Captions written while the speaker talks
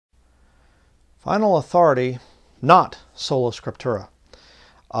Final authority, not sola scriptura.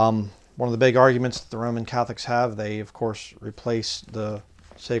 One of the big arguments that the Roman Catholics have, they of course replace the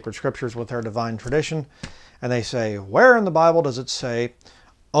sacred scriptures with their divine tradition, and they say, where in the Bible does it say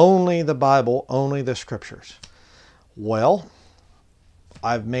only the Bible, only the scriptures? Well,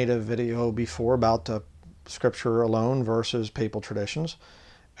 I've made a video before about scripture alone versus papal traditions,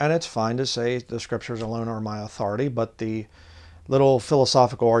 and it's fine to say the scriptures alone are my authority, but the little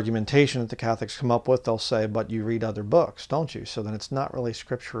philosophical argumentation that the Catholics come up with, they'll say, but you read other books, don't you? So then it's not really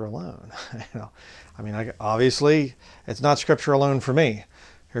scripture alone. Obviously it's not scripture alone for me.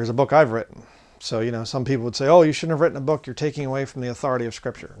 Here's a book I've written. So, some people would say, oh, you shouldn't have written a book. You're taking away from the authority of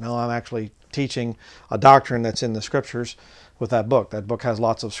scripture. No, I'm actually teaching a doctrine that's in the scriptures with that book. That book has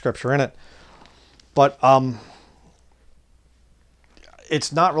lots of scripture in it. But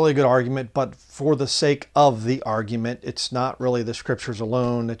it's not really a good argument, but for the sake of the argument, it's not really the scriptures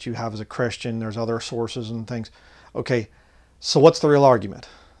alone that you have as a Christian. There's other sources and things. Okay, so what's the real argument?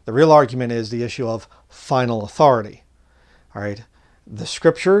 The real argument is the issue of final authority. All right, the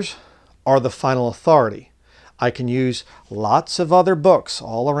scriptures are the final authority. I can use lots of other books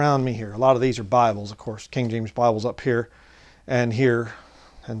all around me here. A lot of these are Bibles, of course. King James Bible's up here and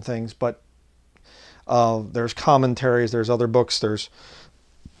things, but there's commentaries, there's other books, there's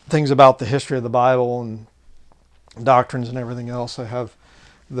things about the history of the Bible and doctrines and everything else. I have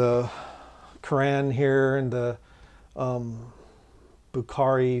the Quran here and the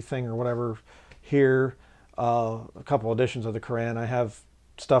Bukhari thing or whatever here, a couple editions of the Quran. I have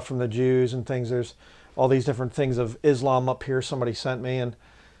stuff from the Jews and things. There's all these different things of Islam up here somebody sent me, and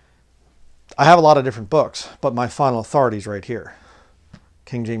I have a lot of different books, but my final authority is right here,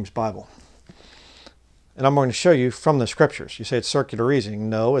 King James Bible. And I'm going to show you from the scriptures. You say it's circular reasoning.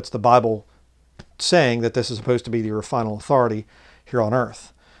 No, it's the Bible saying that this is supposed to be your final authority here on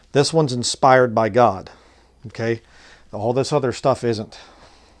earth. This one's inspired by God. Okay? All this other stuff isn't.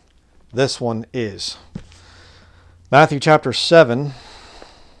 This one is. Matthew chapter 7.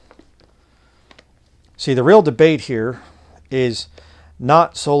 See, the real debate here is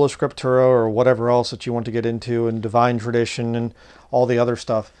not sola scriptura or whatever else that you want to get into and divine tradition and all the other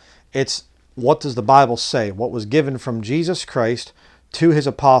stuff. It's what does the Bible say? What was given from Jesus Christ to his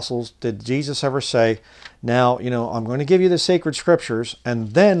apostles? Did Jesus ever say, now, I'm going to give you the sacred scriptures, and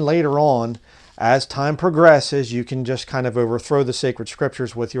then later on, as time progresses, you can just kind of overthrow the sacred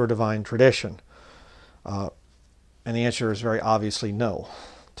scriptures with your divine tradition? And the answer is very obviously no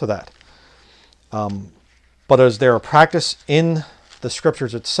to that. But is there a practice in the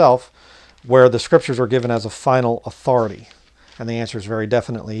scriptures itself where the scriptures are given as a final authority? And the answer is very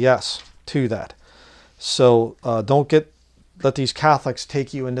definitely yes to that. So don't let these Catholics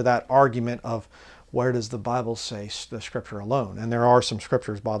take you into that argument of where does the Bible say the scripture alone? And there are some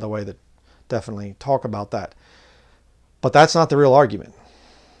scriptures, by the way, that definitely talk about that. But that's not the real argument,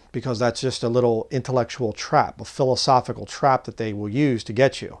 because that's just a little intellectual trap, a philosophical trap that they will use to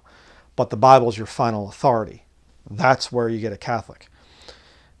get you. But the Bible is your final authority. That's where you get a Catholic.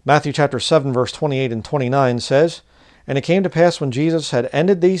 Matthew chapter 7, verse 28 and 29 says, and it came to pass when Jesus had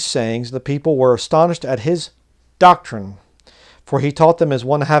ended these sayings, the people were astonished at his doctrine, for he taught them as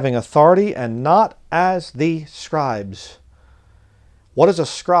one having authority and not as the scribes. What is a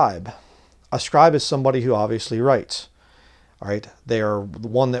scribe? A scribe is somebody who obviously writes. All right, they are the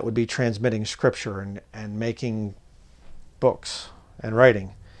one that would be transmitting scripture and making books and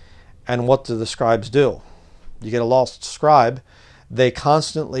writing. And what do the scribes do? You get a lost scribe, they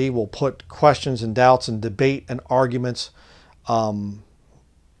constantly will put questions and doubts and debate and arguments into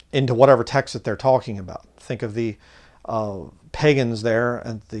whatever text that they're talking about. Think of the pagans there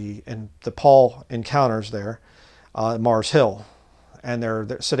and the Paul encounters there at Mars Hill. And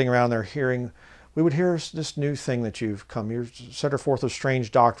they're sitting around there hearing, we would hear this new thing that you've come. You set forth of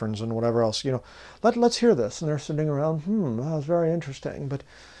strange doctrines and whatever else. Let's hear this. And they're sitting around, that was very interesting. But,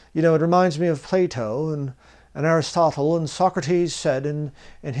 it reminds me of Plato and Aristotle, and Socrates said in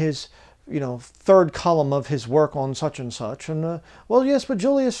his, third column of his work on such and such. And, well, yes, but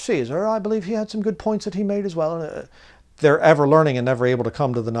Julius Caesar, I believe he had some good points that he made as well. And they're ever learning and never able to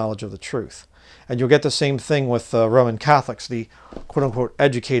come to the knowledge of the truth. And you'll get the same thing with Roman Catholics, the quote-unquote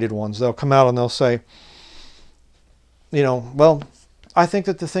educated ones. They'll come out and they'll say, well, I think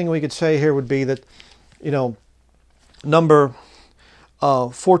that the thing we could say here would be that, number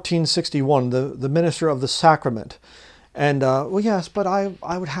 1461, the minister of the sacrament. And, well, yes, but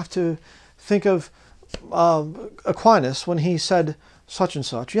I would have to think of Aquinas when he said such and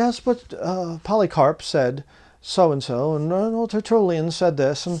such. Yes, but Polycarp said so-and-so, and Tertullian said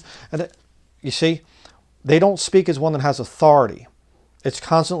this. And you see, they don't speak as one that has authority. it's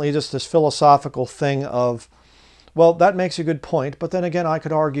constantly just this philosophical thing of, well, that makes a good point, but then again, I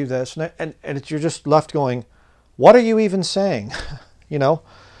could argue this. And you're just left going, what are you even saying? You know?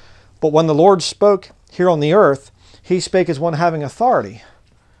 But when the Lord spoke here on the earth, he spake as one having authority.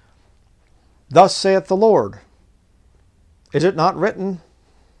 Thus saith the Lord. Is it not written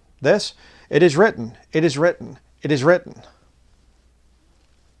this? It is written. It is written. It is written.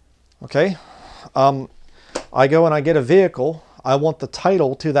 Okay? I go and I get a vehicle. I want the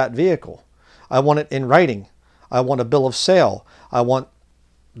title to that vehicle. I want it in writing. I want a bill of sale. I want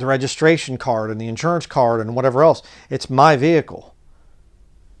the registration card and the insurance card and whatever else. It's my vehicle.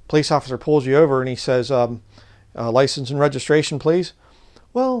 Police officer pulls you over and he says, license and registration, please.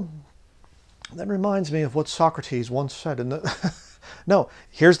 Well, that reminds me of what Socrates once said. No,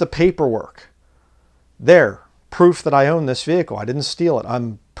 here's the paperwork. There, proof that I own this vehicle. I didn't steal it.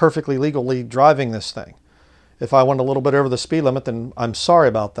 I'm perfectly legally driving this thing. If I went a little bit over the speed limit, then I'm sorry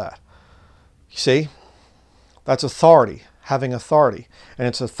about that. You see, that's authority, having authority. And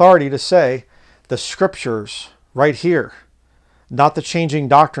it's authority to say the scriptures right here, not the changing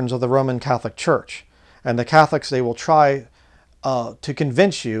doctrines of the Roman Catholic Church. And the Catholics, they will try to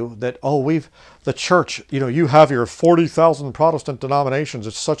convince you that, oh, the church, you have your 40,000 Protestant denominations.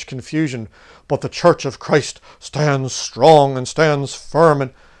 It's such confusion. But the Church of Christ stands strong and stands firm,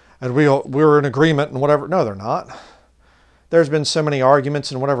 and we're in agreement and whatever. No, they're not. There's been so many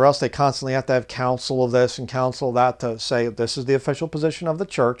arguments and whatever else. They constantly have to have counsel of this and counsel of that to say this is the official position of the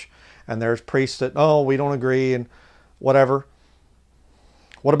church. And there's priests that, oh, we don't agree and whatever.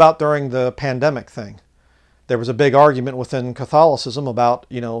 What about during the pandemic thing? There was a big argument within Catholicism about,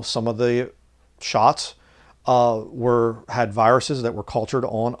 some of the shots had viruses that were cultured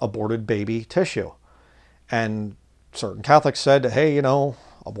on aborted baby tissue. And certain Catholics said, hey,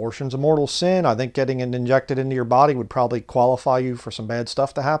 abortion's a mortal sin. I think getting it injected into your body would probably qualify you for some bad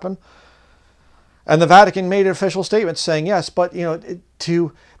stuff to happen. And the Vatican made an official statement saying, yes, but,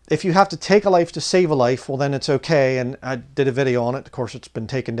 if you have to take a life to save a life, well, then it's okay. And I did a video on it. Of course, it's been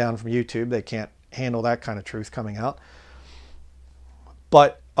taken down from YouTube. They can't handle that kind of truth coming out.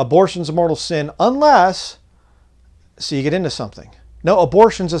 But abortion's a mortal sin unless, so you get into something. No,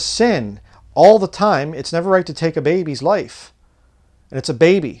 abortion's a sin all the time. It's never right to take a baby's life. And it's a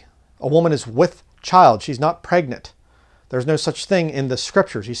baby. A woman is with child. She's not pregnant. There's no such thing in the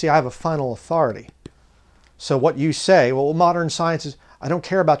scriptures. You see, I have a final authority. So what you say, well, modern science is, I don't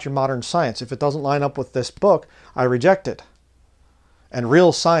care about your modern science. If it doesn't line up with this book, I reject it. And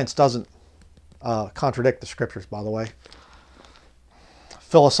real science doesn't contradict the scriptures, by the way.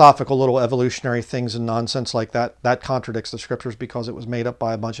 Philosophical little evolutionary things and nonsense like that contradicts the scriptures because it was made up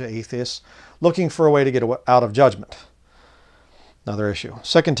by a bunch of atheists looking for a way to get out of judgment. Another issue.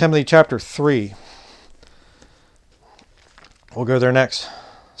 2 Timothy chapter 3. We'll go there next.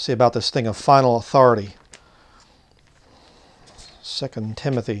 See about this thing of final authority. 2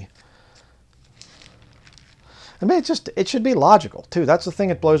 Timothy. I mean, it should be logical, too. That's the thing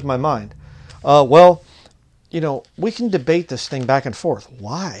that blows my mind. Well, we can debate this thing back and forth.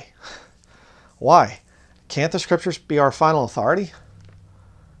 Why? Why? Can't the scriptures be our final authority?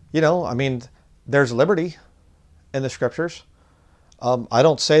 I mean, there's liberty in the scriptures. I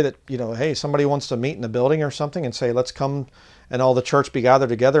don't say that, hey, somebody wants to meet in a building or something and say, let's come and all the church be gathered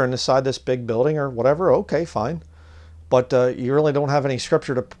together inside this big building or whatever. Okay, fine. But you really don't have any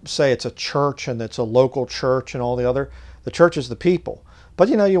scripture to say it's a church and it's a local church and all the other. The church is the people. But,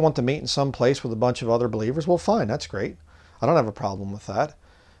 you want to meet in some place with a bunch of other believers. Well, fine, that's great. I don't have a problem with that.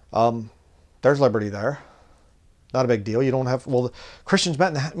 There's liberty there. Not a big deal. You don't have, well, Christians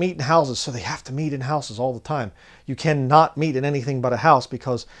meet in houses, so they have to meet in houses all the time. You cannot meet in anything but a house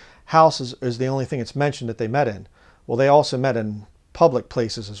because house is the only thing it's mentioned that they met in. Well, they also met in public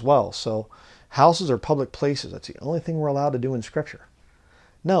places as well. So houses are public places. That's the only thing we're allowed to do in Scripture.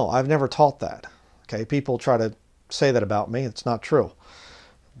 No, I've never taught that. Okay, people try to say that about me. It's not true.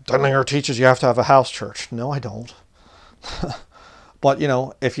 Dunninger teaches you have to have a house church. No, I don't. But,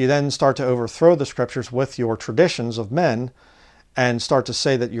 if you then start to overthrow the scriptures with your traditions of men and start to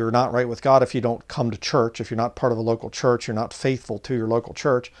say that you're not right with God if you don't come to church, if you're not part of a local church, you're not faithful to your local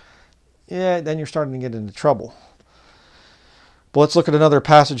church, yeah, then you're starting to get into trouble. But let's look at another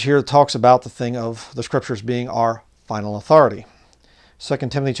passage here that talks about the thing of the scriptures being our final authority. 2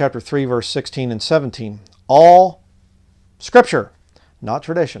 Timothy chapter 3, verse 16 and 17. All scripture, not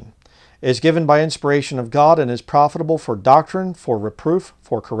tradition, is given by inspiration of God and is profitable for doctrine, for reproof,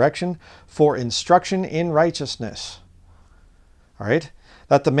 for correction, for instruction in righteousness. All right?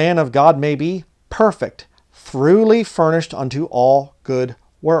 That the man of God may be perfect, thoroughly furnished unto all good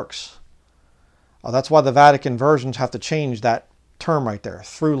works. That's why the Vatican versions have to change that term right there,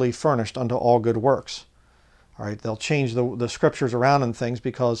 thoroughly furnished unto all good works. All right, they'll change the scriptures around and things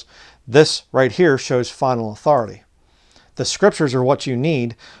because this right here shows final authority. The scriptures are what you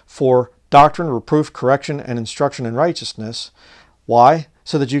need for doctrine, reproof, correction, and instruction in righteousness. Why?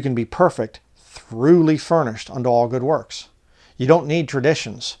 So that you can be perfect, thoroughly furnished unto all good works. You don't need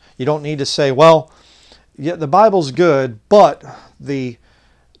traditions. You don't need to say, well, yeah, the Bible's good, but the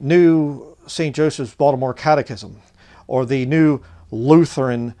new St. Joseph's Baltimore Catechism or the new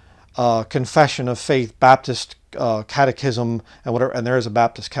Lutheran Confession of Faith Baptist Catechism and whatever, and there is a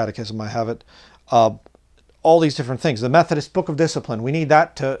Baptist Catechism, I have it, all these different things. The Methodist Book of Discipline, we need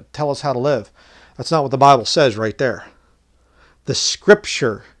that to tell us how to live. That's not what the Bible says right there. The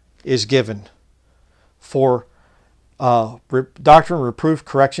Scripture is given for doctrine, reproof,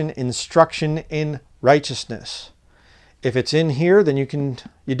 correction, instruction in righteousness. If it's in here, then you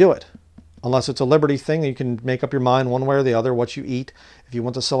do it. Unless it's a liberty thing, you can make up your mind one way or the other, what you eat, if you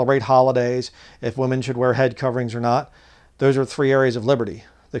want to celebrate holidays, if women should wear head coverings or not. Those are 3 areas of liberty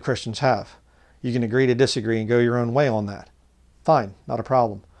that Christians have. You can agree to disagree and go your own way on that. Fine, not a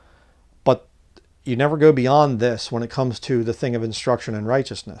problem. But you never go beyond this when it comes to the thing of instruction in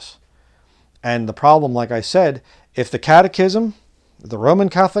righteousness. And the problem, like I said, if the catechism, the Roman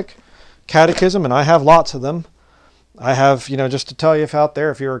Catholic Catechism, and I have lots of them, I have, just to tell you out there,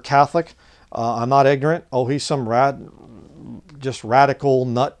 if you're a Catholic, I'm not ignorant. Oh, he's some just radical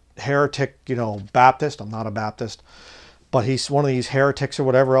nut heretic, Baptist. I'm not a Baptist, but he's one of these heretics or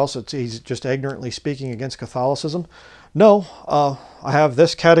whatever else. He's just ignorantly speaking against Catholicism. No, I have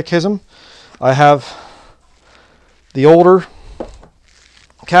this catechism. I have the older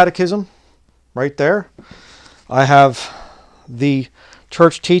catechism right there. I have the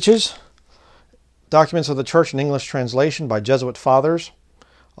Church Teaches, Documents of the Church in English Translation by Jesuit Fathers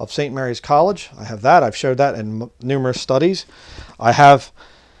of St. Mary's College. I have that. I've showed that in numerous studies. I have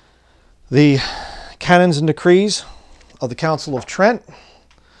the Canons and Decrees of the Council of Trent.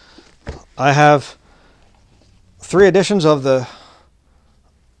 I have 3 editions of the...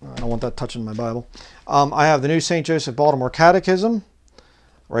 I don't want that touching my Bible. I have the New St. Joseph Baltimore Catechism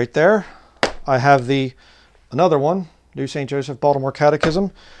right there. I have another one, New St. Joseph Baltimore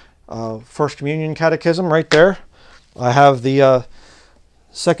Catechism, First Communion Catechism right there. I have the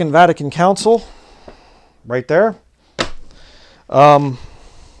Second Vatican Council right there. Trying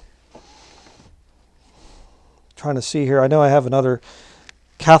to see here. I know I have another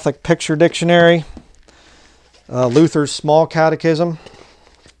Catholic Picture Dictionary, Luther's Small Catechism,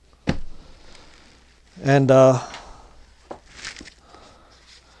 and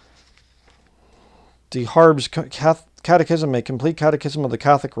De Harb's Catechism, a complete catechism of the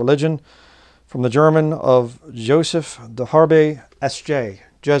Catholic religion, from the German of Joseph de Harbe, S.J.,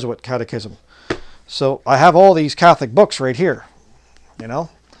 Jesuit Catechism. So I have all these Catholic books right here.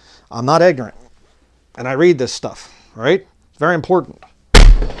 I'm not ignorant. And I read this stuff, right? It's very important.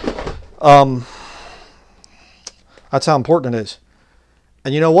 That's how important it is.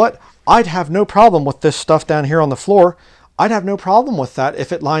 And you know what? I'd have no problem with this stuff down here on the floor. I'd have no problem with that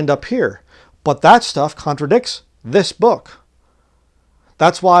if it lined up here. But that stuff contradicts this book.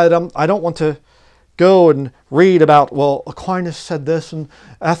 That's why I don't want to go and read about, well, Aquinas said this and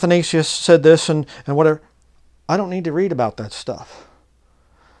Athanasius said this and whatever. I don't need to read about that stuff.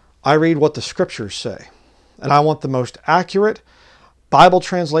 I read what the Scriptures say. And I want the most accurate Bible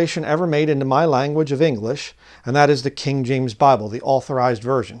translation ever made into my language of English, and that is the King James Bible, the authorized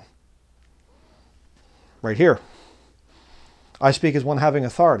version. Right here. I speak as one having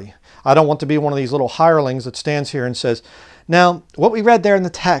authority. I don't want to be one of these little hirelings that stands here and says, now, what we read there in the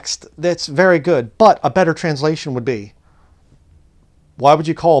text, that's very good, but a better translation would be. Why would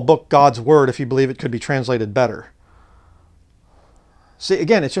you call a book God's Word if you believe it could be translated better? See,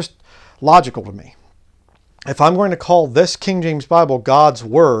 again, it's just logical to me. If I'm going to call this King James Bible God's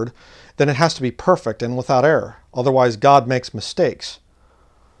Word, then it has to be perfect and without error. Otherwise, God makes mistakes.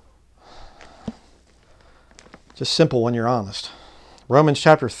 Just simple when you're honest. Romans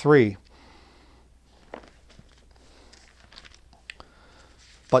chapter 3.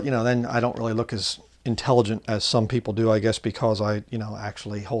 But, then I don't really look as intelligent as some people do, I guess, because I,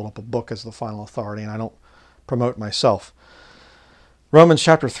 actually hold up a book as the final authority and I don't promote myself. Romans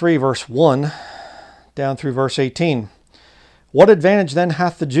chapter 3, verse 1, down through verse 18. What advantage then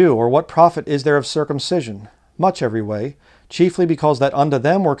hath the Jew, or what profit is there of circumcision? Much every way, chiefly because that unto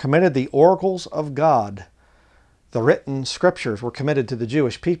them were committed the oracles of God. The written scriptures were committed to the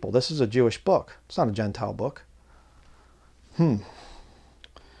Jewish people. This is a Jewish book. It's not a Gentile book.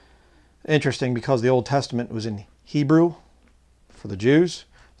 Interesting, because the Old Testament was in Hebrew for the Jews.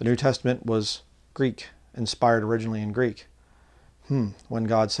 The New Testament was Greek, inspired originally in Greek. when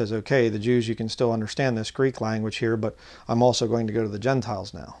God says, okay, the Jews, you can still understand this Greek language here, but I'm also going to go to the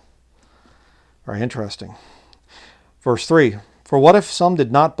Gentiles now. Very interesting. Verse 3, for what if some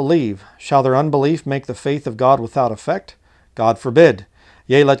did not believe? Shall their unbelief make the faith of God without effect? God forbid.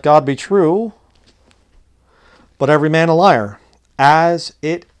 Yea, let God be true, but every man a liar, as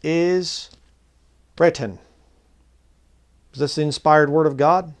it is written. Is this the inspired word of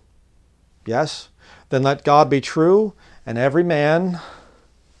God? Yes. Then let God be true, and every man,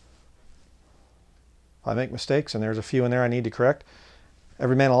 if I make mistakes, and there's a few in there I need to correct,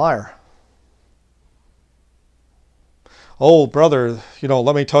 every man a liar. Oh, brother,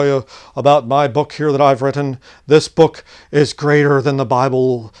 let me tell you about my book here that I've written. This book is greater than the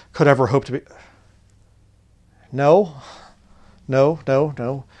Bible could ever hope to be. No.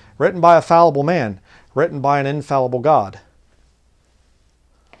 Written by a fallible man. Written by an infallible God.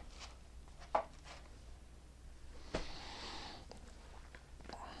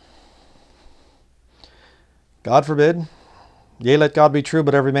 God forbid. Yea, let God be true,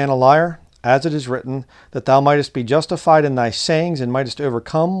 but every man a liar. As it is written, that thou mightest be justified in thy sayings and mightest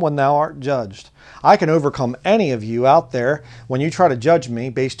overcome when thou art judged. I can overcome any of you out there when you try to judge me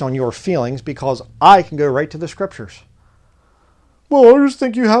based on your feelings, because I can go right to the Scriptures. Well, I just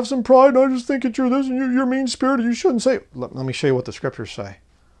think you have some pride, and I just think that you're this, and you're mean-spirited. You shouldn't say it. Let me show you what the Scriptures say.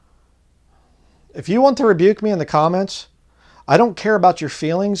 If you want to rebuke me in the comments, I don't care about your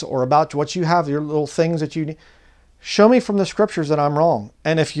feelings or about what you have, your little things that you need. Show me from the Scriptures that I'm wrong.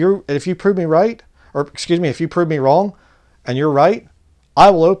 And if you prove me right, or excuse me, if you prove me wrong and you're right, I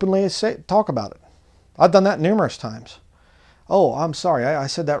will openly talk about it. I've done that numerous times. Oh, I'm sorry, I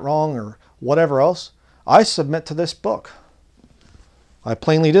said that wrong, or whatever else. I submit to this book. I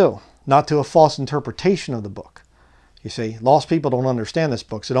plainly do. Not to a false interpretation of the book. You see, lost people don't understand this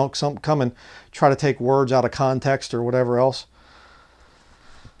book, so don't come and try to take words out of context or whatever else.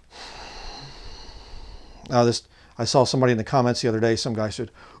 I saw somebody in the comments the other day, some guy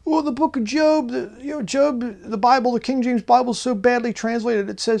said, oh, the book of Job, Job, the Bible, the King James Bible is so badly translated.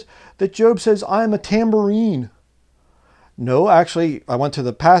 It says that Job says, I am a tambourine. No, actually, I went to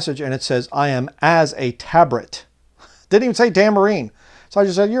the passage and it says, I am as a tabret. Didn't even say tambourine. So I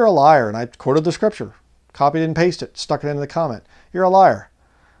just said, you're a liar. And I quoted the Scripture, copied and pasted it, stuck it into the comment. You're a liar.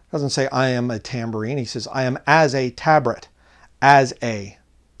 It doesn't say I am a tambourine. He says, I am as a tabret. As a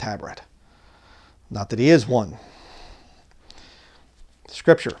tabret. Not that he is one.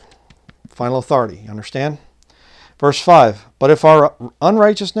 Scripture, final authority, you understand? Verse 5, but if our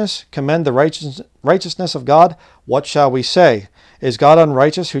unrighteousness commend the righteousness of God, what shall we say? Is God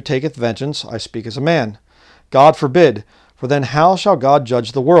unrighteous who taketh vengeance? I speak as a man. God forbid, for then how shall God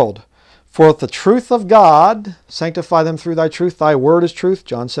judge the world? For if the truth of God, sanctify them through thy truth, thy word is truth,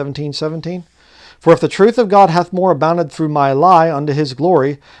 John 17:17. For if the truth of God hath more abounded through my lie unto his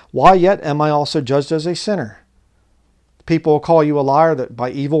glory, why yet am I also judged as a sinner? People will call you a liar that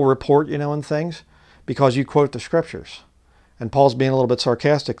by evil report, and things, because you quote the Scriptures. And Paul's being a little bit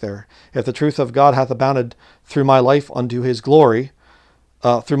sarcastic there. If the truth of God hath abounded through my life unto his glory,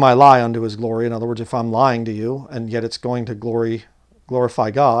 through my lie unto his glory, in other words, if I'm lying to you, and yet it's going to glorify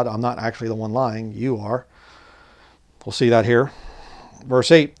God, I'm not actually the one lying, you are. We'll see that here.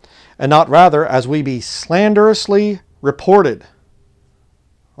 Verse 8, and not rather as we be slanderously reported.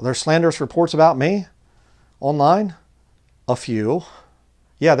 Are there slanderous reports about me online? A few.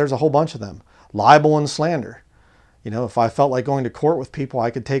 Yeah, there's a whole bunch of them. Libel and slander. If I felt like going to court with people,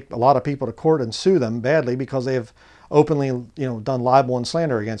 I could take a lot of people to court and sue them badly because they have openly, done libel and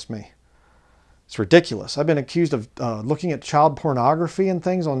slander against me. It's ridiculous. I've been accused of looking at child pornography and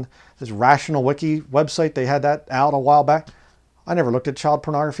things on this Rational Wiki website. They had that out a while back. I never looked at child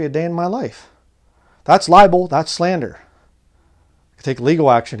pornography a day in my life. That's libel. That's slander. I could take legal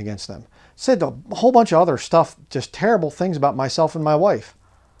action against them. Said a whole bunch of other stuff, just terrible things about myself and my wife.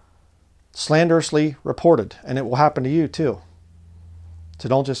 Slanderously reported, and it will happen to you too. So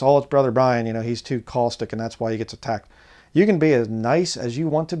don't just, oh, it's Brother Brian, he's too caustic and that's why he gets attacked. You can be as nice as you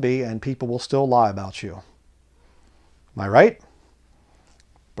want to be and people will still lie about you. Am I right?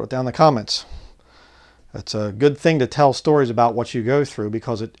 Put it down in the comments. It's a good thing to tell stories about what you go through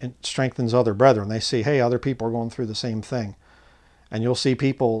because it strengthens other brethren. They see, hey, other people are going through the same thing. And you'll see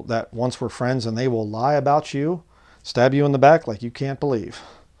people that once were friends and they will lie about you, stab you in the back like you can't believe.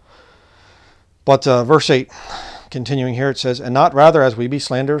 But verse 8, continuing here, it says, and not rather as we be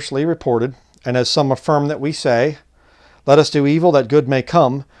slanderously reported, and as some affirm that we say, let us do evil that good may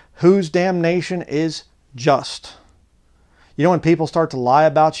come, whose damnation is just. When people start to lie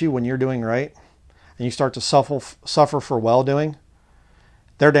about you when you're doing right, and you start to suffer for well-doing,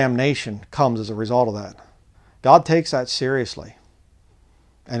 their damnation comes as a result of that. God takes that seriously.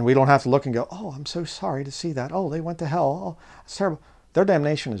 And we don't have to look and go, oh, I'm so sorry to see that. Oh, they went to hell. Oh, it's terrible. Their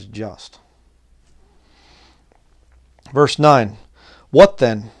damnation is just. Verse 9. What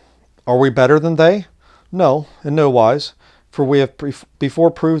then? Are we better than they? No, in no wise. For we have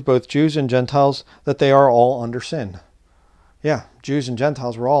before proved both Jews and Gentiles that they are all under sin. Yeah, Jews and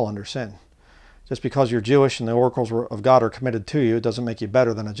Gentiles were all under sin. Just because you're Jewish and the oracles of God are committed to you, it doesn't make you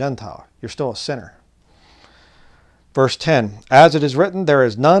better than a Gentile. You're still a sinner. Verse 10. As it is written, there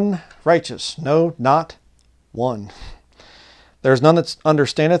is none righteous, no, not one. There is none that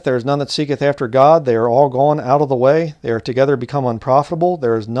understandeth, there is none that seeketh after God. They are all gone out of the way. They are together become unprofitable.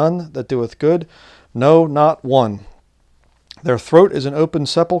 There is none that doeth good, no, not one. Their throat is an open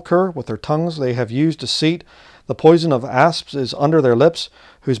sepulchre. With their tongues they have used deceit. The poison of asps is under their lips,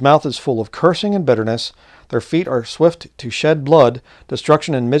 whose mouth is full of cursing and bitterness. Their feet are swift to shed blood.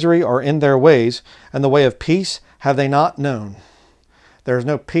 Destruction and misery are in their ways, and the way of peace have they not known. There is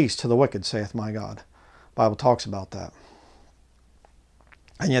no peace to the wicked, saith my God. The Bible talks about that.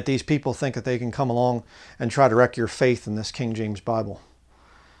 And yet these people think that they can come along and try to wreck your faith in this King James Bible.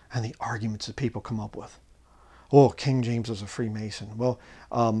 And the arguments that people come up with. Oh, King James was a Freemason. Well,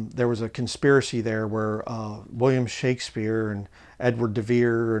 there was a conspiracy there where William Shakespeare and Edward de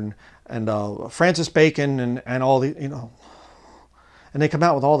Vere and Francis Bacon and all the, and they come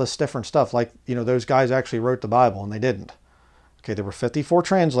out with all this different stuff. Like, those guys actually wrote the Bible and they didn't. Okay, there were 54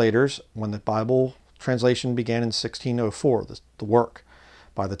 translators when the Bible translation began in 1604, the work.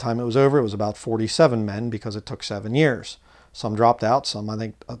 By the time it was over, it was about 47 men because it took 7 years. Some dropped out, some, I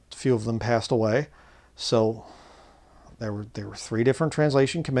think a few of them passed away. So there were 3 different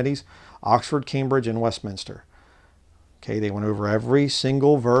translation committees, Oxford, Cambridge, and Westminster. Okay, they went over every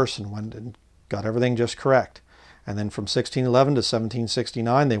single verse and went and got everything just correct. And then from 1611 to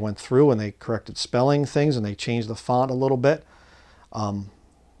 1769, they went through and they corrected spelling things and they changed the font a little bit.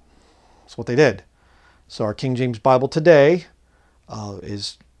 That's what they did. So our King James Bible today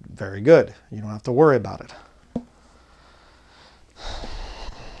is very good. You don't have to worry about it.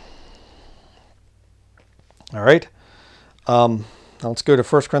 All right. Now let's go to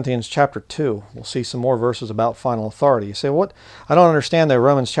 1 Corinthians chapter 2. We'll see some more verses about final authority. You say, what? I don't understand that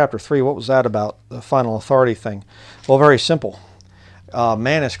Romans chapter 3. What was that about, the final authority thing? Well, very simple.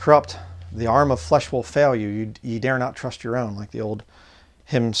 Man is corrupt. The arm of flesh will fail you. You dare not trust your own, like the old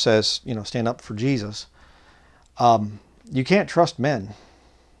hymn says, stand up for Jesus. You can't trust men.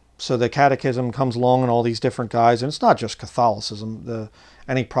 So the catechism comes along and all these different guys, and it's not just Catholicism,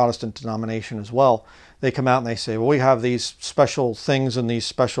 any Protestant denomination as well. They come out and they say, well, we have these special things and these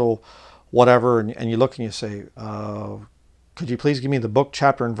special whatever, and you look and you say, could you please give me the book,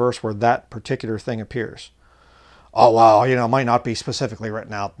 chapter, and verse where that particular thing appears? Oh, well, it might not be specifically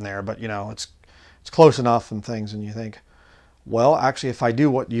written out in there, but, it's close enough and things, and you think, well, actually, if I do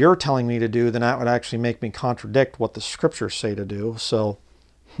what you're telling me to do, then that would actually make me contradict what the scriptures say to do. So,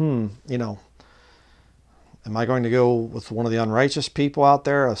 am I going to go with one of the unrighteous people out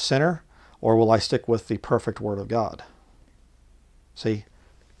there, a sinner, or will I stick with the perfect word of God? See,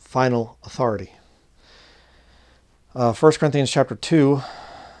 final authority. 1 Corinthians chapter 2,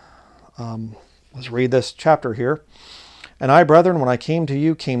 let's read this chapter here. And I, brethren, when I came to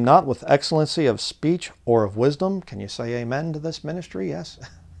you, came not with excellency of speech or of wisdom. Can you say amen to this ministry? Yes.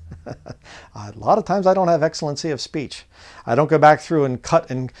 A lot of times I don't have excellency of speech. I don't go back through and cut,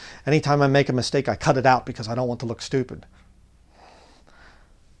 and anytime I make a mistake, I cut it out because I don't want to look stupid.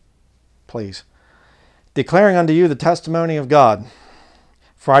 Please. Declaring unto you the testimony of God.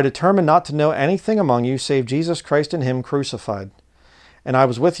 For I determined not to know anything among you save Jesus Christ and him crucified. And I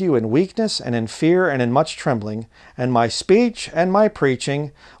was with you in weakness and in fear and in much trembling. And my speech and my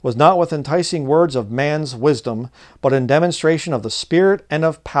preaching was not with enticing words of man's wisdom, but in demonstration of the Spirit and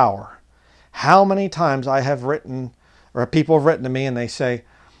of power. How many times I have written, or people have written to me and they say,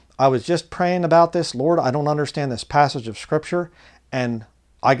 I was just praying about this. Lord, I don't understand this passage of Scripture. And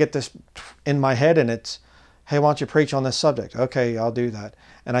I get this in my head and it's, hey, why don't you preach on this subject? Okay, I'll do that.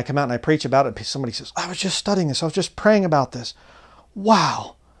 And I come out and I preach about it. Somebody says, I was just studying this. I was just praying about this.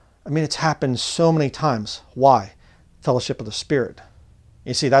 Wow. I mean, it's happened so many times. Why? Fellowship of the Spirit.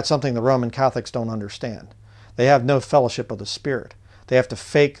 You see, that's something the Roman Catholics don't understand. They have no fellowship of the Spirit. They have to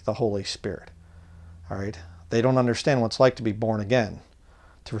fake the Holy Spirit. All right? They don't understand what it's like to be born again,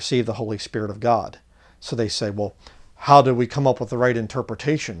 to receive the Holy Spirit of God. So they say, well, how do we come up with the right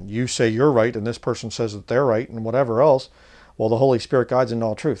interpretation? You say you're right, and this person says that they're right, and whatever else. Well, the Holy Spirit guides into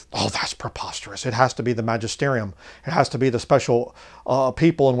all truth. Oh, that's preposterous. It has to be the magisterium. It has to be the special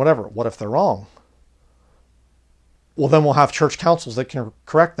people and whatever. What if they're wrong? Well, then we'll have church councils that can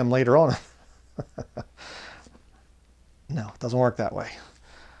correct them later on. No, it doesn't work that way.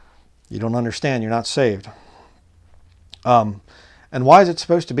 You don't understand. You're not saved. And why is it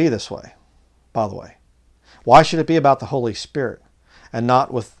supposed to be this way, by the way? Why should it be about the Holy Spirit and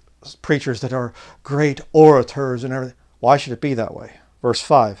not with preachers that are great orators and everything? Why should it be that way? Verse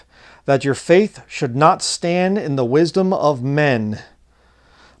 5, that your faith should not stand in the wisdom of men,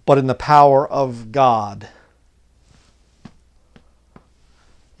 but in the power of God.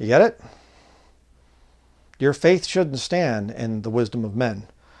 You get it? Your faith shouldn't stand in the wisdom of men.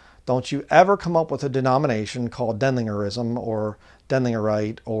 Don't you ever come up with a denomination called Denlingerism or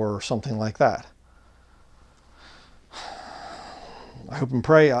Denlingerite or something like that. I hope and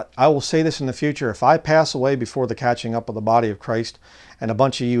pray. I will say this in the future. If I pass away before the catching up of the body of Christ and a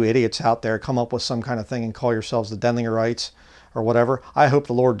bunch of you idiots out there come up with some kind of thing and call yourselves the Denlingerites or whatever, I hope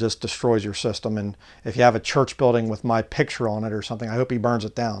the Lord just destroys your system. And if you have a church building with my picture on it or something, I hope he burns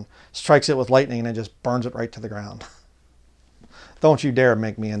it down. Strikes it with lightning and then just burns it right to the ground. Don't you dare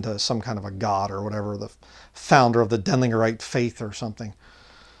make me into some kind of a god or whatever, the founder of the Denlingerite faith or something.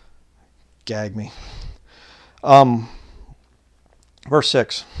 Gag me. Verse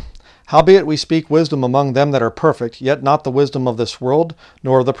 6, howbeit we speak wisdom among them that are perfect, yet not the wisdom of this world,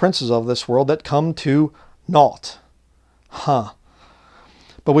 nor of the princes of this world that come to naught. But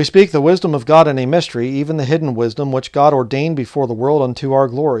we speak the wisdom of God in a mystery, even the hidden wisdom, which God ordained before the world unto our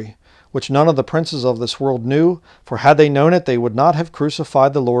glory, which none of the princes of this world knew, for had they known it, they would not have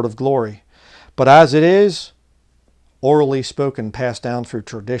crucified the Lord of glory. But as it is, orally spoken, passed down through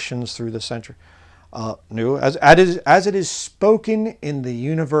traditions, through the century, as it is spoken in the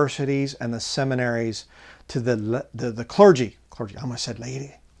universities and the seminaries to the clergy. I almost said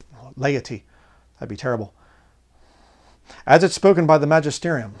laity. That'd be terrible. As it's spoken by the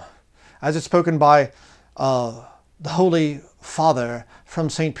magisterium, as it's spoken by the Holy Father from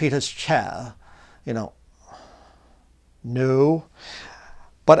St. Peter's chair, no,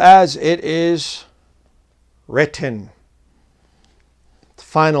 but as it is written,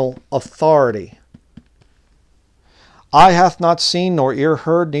 final authority. Eye hath not seen, nor ear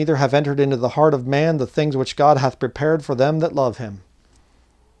heard, neither have entered into the heart of man the things which God hath prepared for them that love him.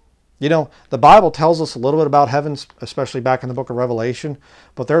 The Bible tells us a little bit about heaven, especially back in the book of Revelation,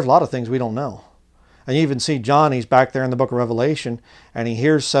 but there's a lot of things we don't know. And you even see John, he's back there in the book of Revelation, and he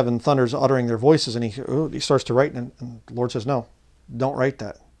hears seven thunders uttering their voices, and he starts to write, and the Lord says, no, don't write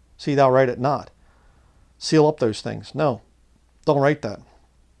that. See thou write it not. Seal up those things. No, don't write that.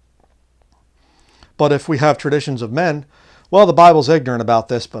 But if we have traditions of men, well, the Bible's ignorant about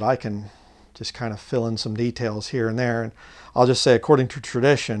this, but I can just kind of fill in some details here and there. And I'll just say, according to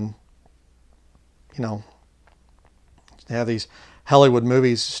tradition, they have these Hollywood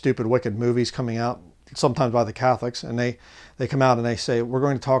movies, stupid, wicked movies coming out, sometimes by the Catholics, and they come out and they say, we're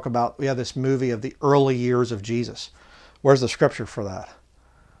going to talk about, we have this movie of the early years of Jesus. Where's the scripture for that?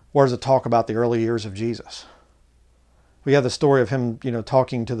 Where's the talk about the early years of Jesus? We have the story of him,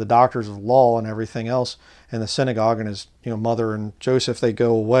 talking to the doctors of law and everything else in the synagogue, and his, mother and Joseph, they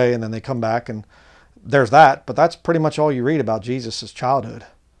go away and then they come back, and there's that. But that's pretty much all you read about Jesus' childhood.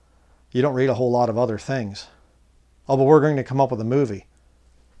 You don't read a whole lot of other things. Oh, but we're going to come up with a movie.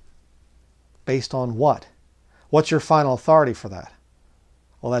 Based on what? What's your final authority for that?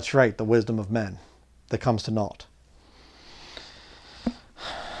 Well, that's right, the wisdom of men that comes to naught.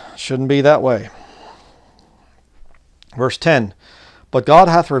 Shouldn't be that way. Verse 10, but God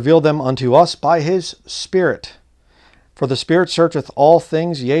hath revealed them unto us by his Spirit. For the Spirit searcheth all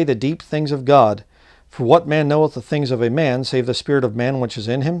things, yea, the deep things of God. For what man knoweth the things of a man, save the spirit of man which is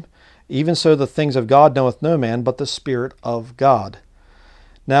in him? Even so the things of God knoweth no man, but the Spirit of God.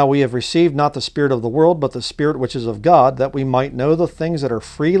 Now we have received not the spirit of the world, but the Spirit which is of God, that we might know the things that are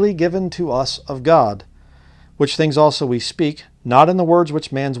freely given to us of God. Which things also we speak, not in the words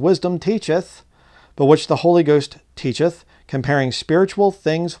which man's wisdom teacheth, but which the Holy Ghost teacheth, comparing spiritual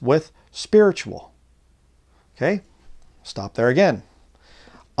things with spiritual. Okay? Stop there again.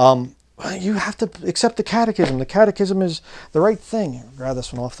 You have to accept the catechism. The catechism is the right thing. Grab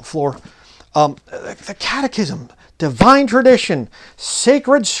this one off the floor. The catechism, divine tradition,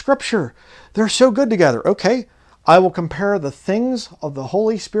 sacred scripture, they're so good together. Okay, I will compare the things of the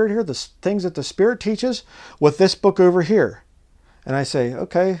Holy Spirit here, the things that the Spirit teaches, with this book over here. And I say,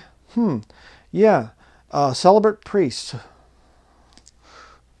 okay, yeah, celibate priests.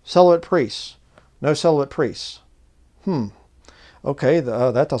 Celibate priests. No celibate priests. Okay,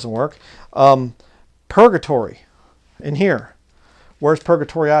 that doesn't work. Purgatory in here. Where's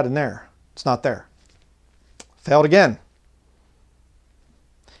purgatory at in there? It's not there. Failed again.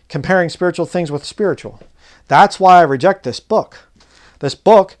 Comparing spiritual things with spiritual. That's why I reject this book. This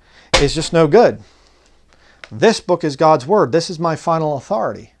book is just no good. This book is God's Word. This is my final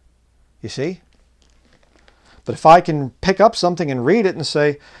authority. You see? But if I can pick up something and read it and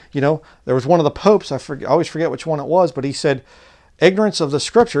say, there was one of the popes, I always forget which one it was, but he said, ignorance of the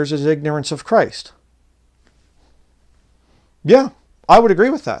scriptures is ignorance of Christ. Yeah, I would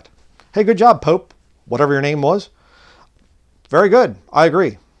agree with that. Hey, good job, Pope, whatever your name was. Very good. I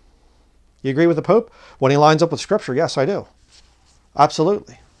agree. You agree with the Pope? When he lines up with Scripture, yes, I do.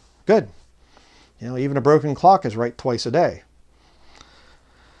 Absolutely. Good. Even a broken clock is right twice a day.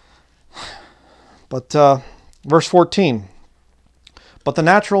 But verse 14. But the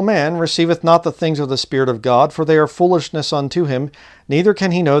natural man receiveth not the things of the Spirit of God, for they are foolishness unto him, neither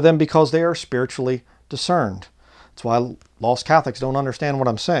can he know them, because they are spiritually discerned. That's why lost Catholics don't understand what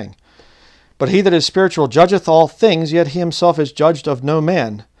I'm saying. But he that is spiritual judgeth all things, yet he himself is judged of no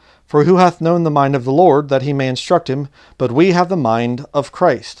man. For who hath known the mind of the Lord, that he may instruct him? But we have the mind of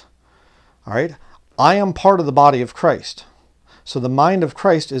Christ. All right? I am part of the body of Christ. So the mind of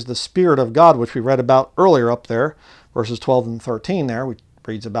Christ is the Spirit of God, which we read about earlier up there, verses 12 and 13 there, we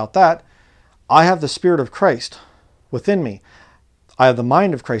reads about that. I have the Spirit of Christ within me. I have the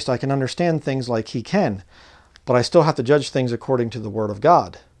mind of Christ. I can understand things like he can, but I still have to judge things according to the Word of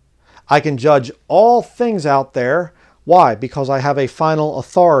God. I can judge all things out there. Why? Because I have a final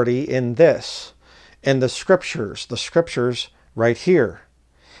authority in this, in the Scriptures right here.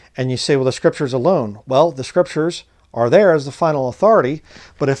 And you say, well, the Scriptures alone. Well, the Scriptures are there as the final authority,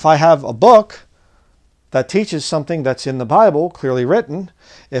 but if I have a book that teaches something that's in the Bible, clearly written,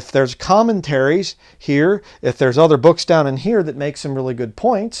 if there's commentaries here, if there's other books down in here that make some really good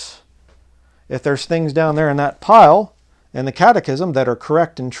points, if there's things down there in that pile in the catechism that are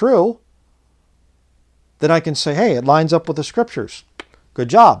correct and true, then I can say, hey, it lines up with the Scriptures. Good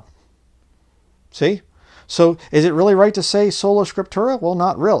job. See? So is it really right to say Sola Scriptura? Well,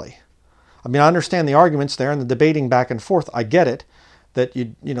 not really. I mean, I understand the arguments there and the debating back and forth. I get it that,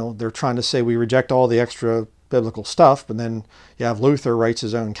 they're trying to say we reject all the extra biblical stuff, but then you have Luther writes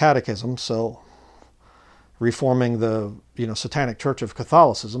his own catechism, so reforming the, satanic church of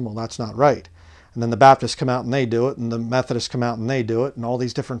Catholicism, well, that's not right. And then the Baptists come out and they do it, and the Methodists come out and they do it, and all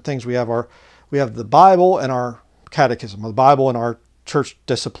these different things. We have the Bible and our catechism, the Bible and our church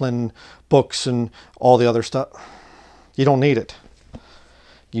discipline books and all the other stuff. You don't need it.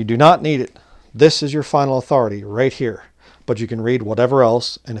 You do not need it. This is your final authority right here. But you can read whatever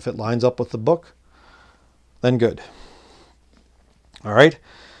else, and if it lines up with the book, then good. All right.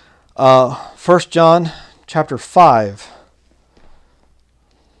 1 John chapter 5.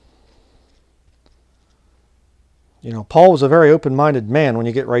 Paul was a very open-minded man when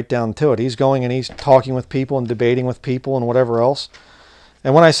you get right down to it. He's going and he's talking with people and debating with people and whatever else.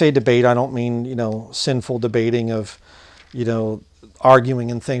 And when I say debate, I don't mean, sinful debating of, arguing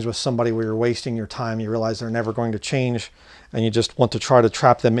and things with somebody where you're wasting your time. You realize they're never going to change and you just want to try to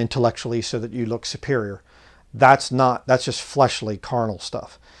trap them intellectually so that you look superior. That's just fleshly, carnal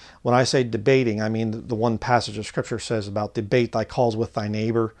stuff. When I say debating, I mean the one passage of Scripture says about debate thy cause with thy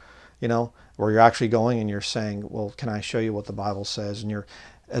neighbor, where you're actually going and you're saying, well, can I show you what the Bible says? And you're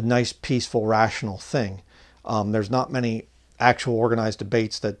a nice, peaceful, rational thing. There's not many actual organized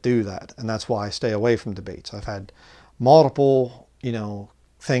debates that do that. And that's why I stay away from debates. I've had multiple,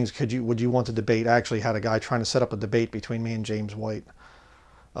 things. Would you want to debate? I actually had a guy trying to set up a debate between me and James White.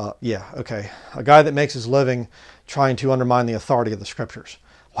 Yeah, okay. A guy that makes his living trying to undermine the authority of the Scriptures.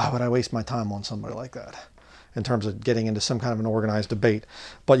 Why would I waste my time on somebody like that in terms of getting into some kind of an organized debate?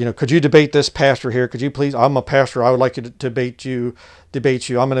 But, could you debate this pastor here? Could you please? I'm a pastor. I would like you to debate you.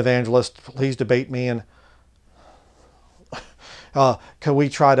 I'm an evangelist. Please debate me. And can we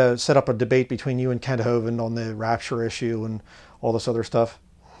try to set up a debate between you and Kent Hovind on the rapture issue and all this other stuff?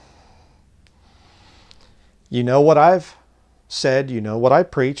 You know what I've said, you know what I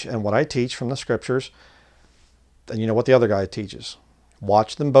preach and what I teach from the Scriptures, and you know what the other guy teaches.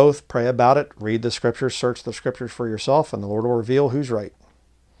 Watch them both, pray about it, read the Scriptures, search the Scriptures for yourself, and the Lord will reveal who's right.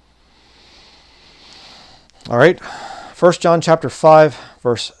 All right, 1 John chapter 5,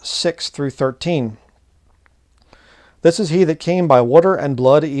 verse 6 through 13. This is he that came by water and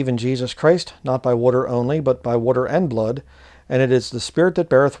blood, even Jesus Christ, not by water only, but by water and blood. And it is the Spirit that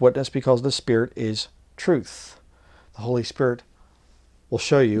beareth witness, because the Spirit is truth. The Holy Spirit will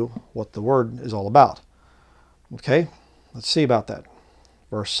show you what the Word is all about. Okay, let's see about that.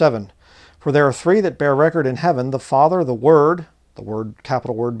 Verse 7. For there are three that bear record in heaven, the Father, the Word,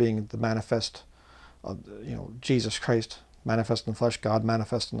 capital Word being the manifest, Jesus Christ, manifest in the flesh, God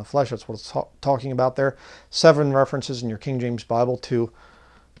manifest in the flesh. That's what it's talking about there. 7 references in your King James Bible to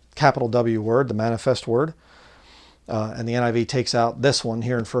capital W Word, the manifest Word. And the NIV takes out this one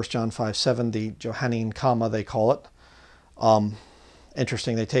here in 1 John 5:7, the Johannine comma, they call it.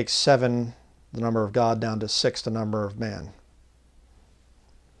 Interesting, they take 7, the number of God, down to 6, the number of man.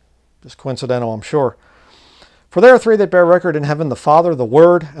 Just coincidental, I'm sure. For there are 3 that bear record in heaven, the Father, the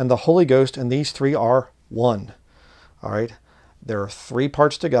Word, and the Holy Ghost, and these 3 are one. All right? There are 3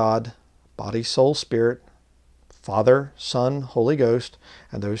 parts to God: body, soul, spirit, Father, Son, Holy Ghost,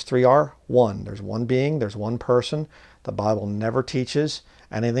 and those 3 are one. There's one being, there's one person. The Bible never teaches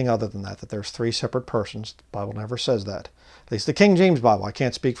anything other than that there's 3 separate persons. The Bible never says that. At least the King James Bible. I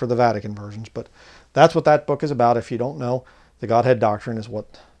can't speak for the Vatican versions, but that's what that book is about. If you don't know, the Godhead doctrine is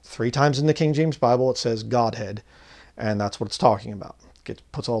what 3 times in the King James Bible it says Godhead, and that's what it's talking about. It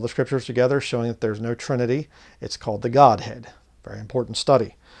puts all the scriptures together showing that there's no Trinity. It's called the Godhead. Very important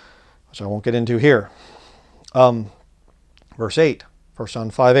study, which I won't get into here. Verse 8, 1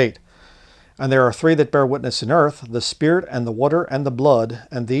 John 5:8. And there are 3 that bear witness in earth, the Spirit and the water and the blood,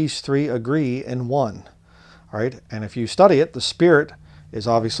 and these 3 agree in one. All right, and if you study it, the Spirit is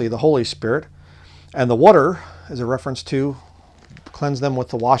obviously the Holy Spirit, and the water is a reference to cleanse them with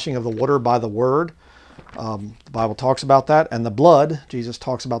the washing of the water by the Word. The Bible talks about that, and the blood, Jesus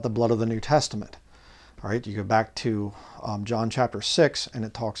talks about the blood of the New Testament. All right, you go back to John chapter 6, and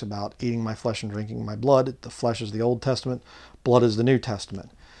it talks about eating my flesh and drinking my blood. The flesh is the Old Testament, blood is the New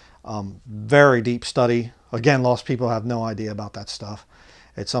Testament. Very deep study. Again, lost people have no idea about that stuff.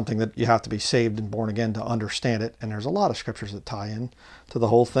 It's something that you have to be saved and born again to understand it, and there's a lot of scriptures that tie in to the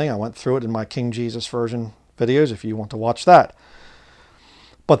whole thing. I went through it in my King Jesus version videos if you want to watch that.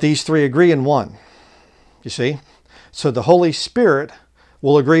 But these 3 agree in one. You see? So the Holy Spirit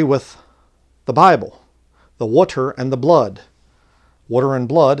will agree with the Bible, the water and the blood. Water and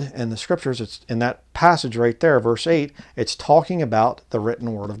blood in the scriptures, it's in that passage right there, verse 8, it's talking about the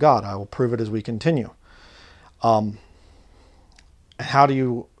written word of God. I will prove it as we continue. So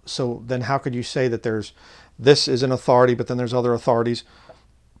then how could you say that this is an authority, but then there's other authorities?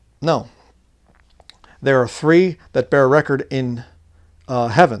 No. There are 3 that bear record in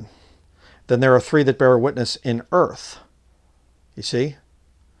heaven. Then there are 3 that bear witness in earth. You see?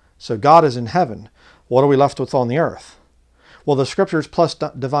 So God is in heaven. What are we left with on the earth? Well, the scriptures plus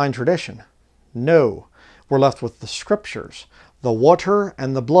divine tradition. No. We're left with the scriptures, the water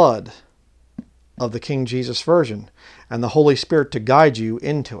and the blood of the King Jesus version, and the Holy Spirit to guide you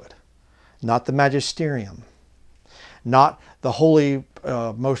into it. Not the magisterium. Not the holy,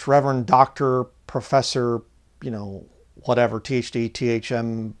 most reverend doctor, professor, whatever, THD,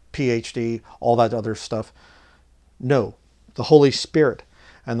 THM, PhD, all that other stuff. No, the Holy Spirit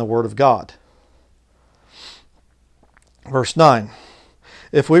and the Word of God. Verse 9,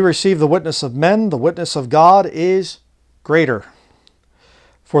 if we receive the witness of men, the witness of God is greater.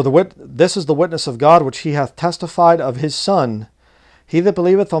 For this is the witness of God which he hath testified of his Son. He that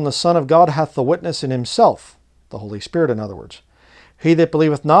believeth on the Son of God hath the witness in himself, the Holy Spirit in other words. He that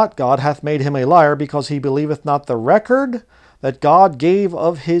believeth not God hath made him a liar, because he believeth not the record that God gave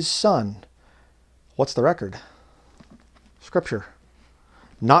of his Son. What's the record? Scripture.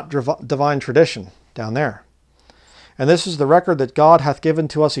 Not divine tradition down there. And this is the record that God hath given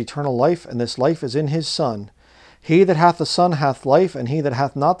to us eternal life, and this life is in his Son. He that hath the Son hath life, and he that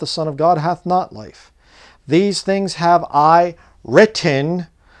hath not the Son of God hath not life. These things have I written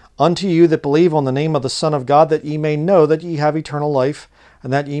unto you that believe on the name of the Son of God, that ye may know that ye have eternal life,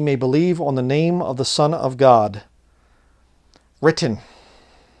 and that ye may believe on the name of the Son of God. Written.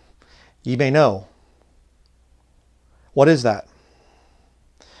 Ye may know. What is that?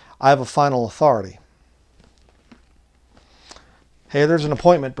 I have a final authority. Hey, there's an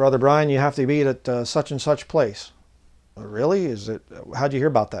appointment, Brother Brian. You have to be at such and such place. Really? How'd you hear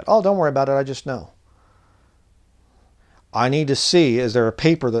about that? Oh, don't worry about it. I just know. I need to see, is there a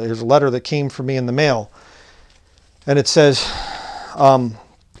paper, there's a letter that came for me in the mail, and it says,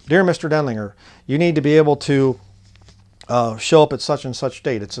 Dear Mr. Denlinger, you need to be able to show up at such and such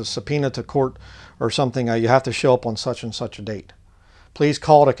date. It's a subpoena to court or something. You have to show up on such and such a date. Please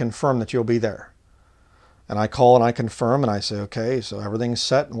call to confirm that you'll be there. And I call and I confirm, and I say, okay, so everything's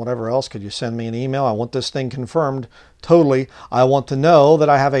set and whatever else. Could you send me an email? I want this thing confirmed totally. I want to know that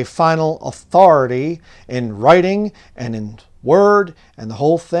I have a final authority in writing and in word and the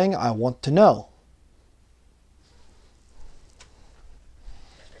whole thing. I want to know.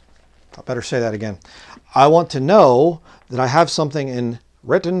 I better say that again. I want to know that I have something in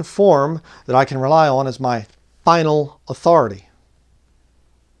written form that I can rely on as my final authority.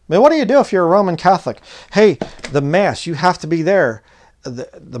 I mean, what do you do if you're a Roman Catholic? Hey, the Mass, you have to be there.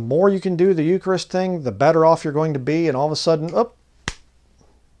 The more you can do the Eucharist thing, the better off you're going to be. And all of a sudden,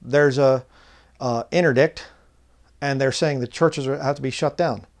 there's a interdict, and they're saying the churches have to be shut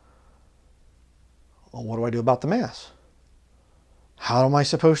down. Well, what do I do about the Mass? How am I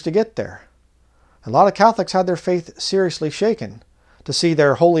supposed to get there? A lot of Catholics had their faith seriously shaken to see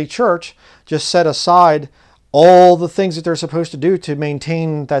their holy church just set aside all the things that they're supposed to do to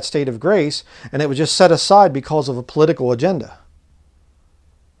maintain that state of grace, and it was just set aside because of a political agenda.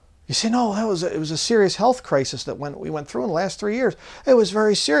 You say, no, it was a serious health crisis that we went through in the last 3 years. It was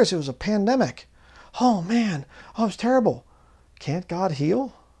very serious. It was a pandemic. Oh, man. Oh, it was terrible. Can't God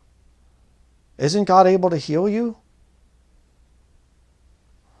heal? Isn't God able to heal you?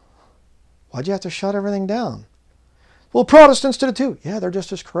 Why'd you have to shut everything down? Well, Protestants did it too. Yeah, they're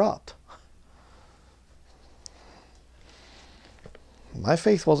just as corrupt. My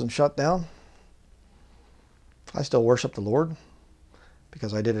faith wasn't shut down. I still worship the Lord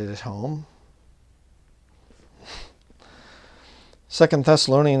because I did it at home. 2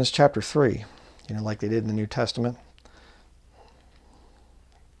 Thessalonians chapter 3, like they did in the New Testament.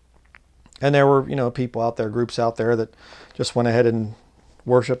 And there were, people out there, groups out there that just went ahead and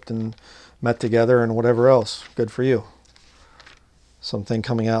worshiped and met together and whatever else. Good for you. Something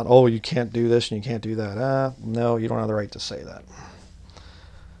coming out, oh, you can't do this and you can't do that. No, you don't have the right to say that.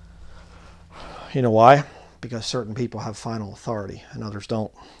 You know why? Because certain people have final authority and others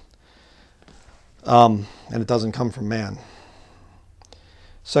don't. And it doesn't come from man.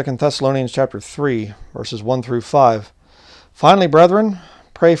 2 Thessalonians chapter 3, verses 1 through 5. Finally, brethren,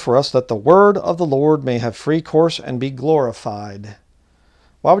 pray for us that the word of the Lord may have free course and be glorified.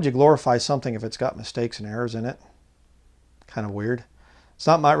 Why would you glorify something if it's got mistakes and errors in it? Kind of weird. It's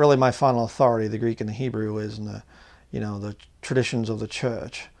not really my final authority. The Greek and the Hebrew is, and the traditions of the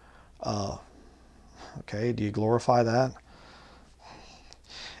church. Okay, do you glorify that?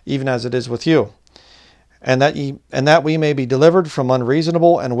 Even as it is with you. And that we may be delivered from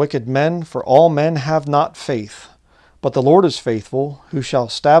unreasonable and wicked men, for all men have not faith. But the Lord is faithful, who shall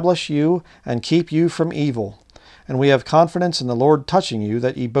establish you and keep you from evil. And we have confidence in the Lord touching you,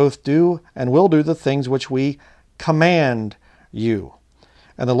 that ye both do and will do the things which we command you.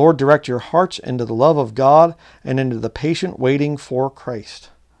 And the Lord direct your hearts into the love of God and into the patient waiting for Christ.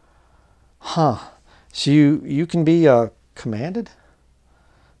 So you can be commanded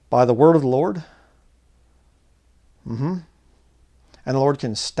by the word of the Lord? And the Lord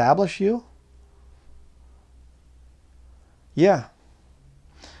can establish you? Yeah.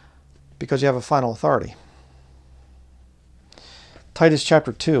 Because you have a final authority. Titus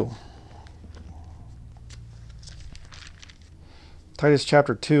chapter 2. Titus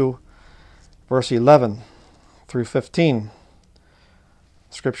chapter 2, verse 11 through 15.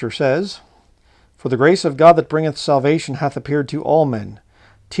 Scripture says, For the grace of God that bringeth salvation hath appeared to all men,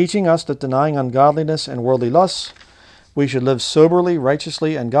 teaching us that denying ungodliness and worldly lusts, we should live soberly,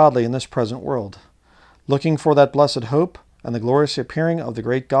 righteously, and godly in this present world, looking for that blessed hope and the glorious appearing of the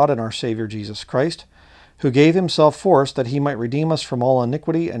great God and our Savior Jesus Christ, who gave himself for us that he might redeem us from all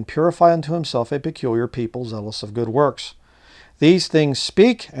iniquity and purify unto himself a peculiar people zealous of good works. These things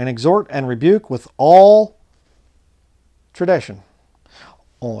speak and exhort and rebuke with all tradition.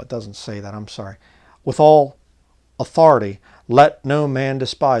 Oh, it doesn't say that, I'm sorry. With all authority, let no man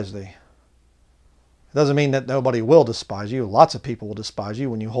despise thee. It doesn't mean that nobody will despise you. Lots of people will despise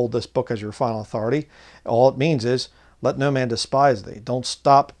you when you hold this book as your final authority. All it means is, let no man despise thee. Don't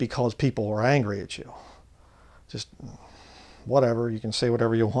stop because people are angry at you. Just whatever, you can say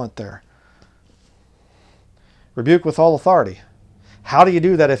whatever you want there. Rebuke with all authority. How do you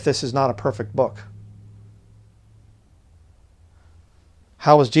do that if this is not a perfect book?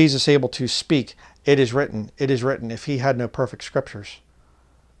 How was Jesus able to speak, it is written, if he had no perfect scriptures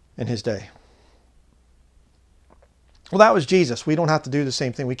in his day? Well, that was Jesus. We don't have to do the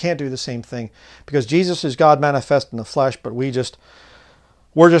same thing. We can't do the same thing because Jesus is God manifest in the flesh, but we're just,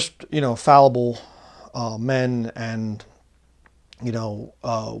 fallible men, and,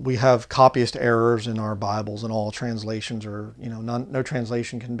 we have copyist errors in our Bibles, and all translations are, no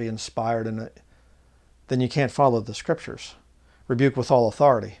translation can be inspired, and then you can't follow the scriptures. Rebuke with all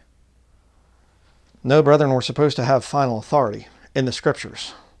authority. No, brethren, we're supposed to have final authority in the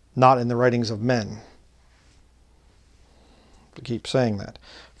scriptures, not in the writings of men. We keep saying that.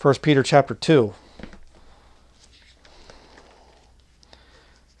 1 Peter chapter 2.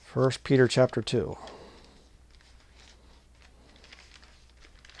 1 Peter chapter 2.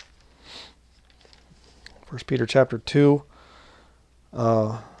 First Peter chapter 2,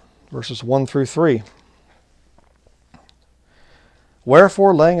 verses 1 through 3.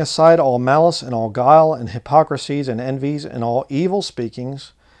 Wherefore, laying aside all malice and all guile and hypocrisies and envies and all evil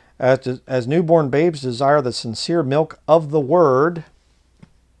speakings, as newborn babes desire the sincere milk of the word,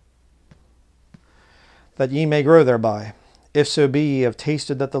 that ye may grow thereby, if so be ye have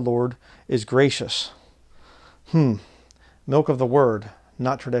tasted that the Lord is gracious. Milk of the Word,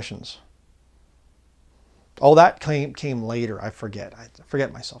 not traditions. Oh, that came later. I forget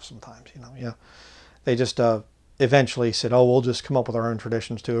myself sometimes, you know. Yeah, they just eventually said, oh, we'll just come up with our own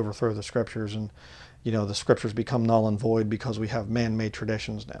traditions to overthrow the Scriptures, and you know, the Scriptures become null and void because we have man-made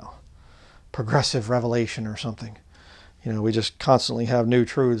traditions now. Progressive revelation or something. You know, we just constantly have new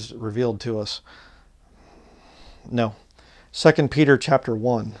truths revealed to us. No. 2 Peter chapter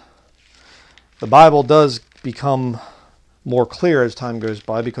 1. The Bible does become more clear as time goes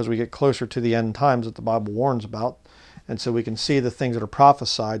by because we get closer to the end times that the Bible warns about. And so we can see the things that are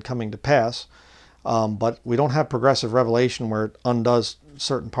prophesied coming to pass. But we don't have progressive revelation where it undoes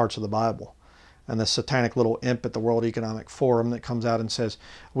certain parts of the Bible. And the satanic little imp at the World Economic Forum that comes out and says,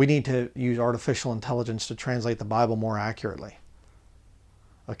 we need to use artificial intelligence to translate the Bible more accurately.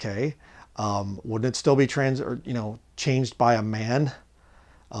 Okay. Wouldn't it still be changed by a man?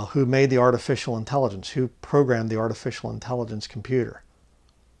 Who made the artificial intelligence? Who programmed the artificial intelligence computer?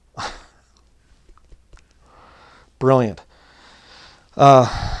 Brilliant. 2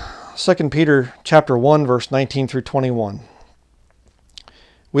 Peter chapter 1, verse 19 through 21.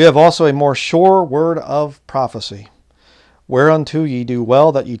 We have also a more sure word of prophecy, whereunto ye do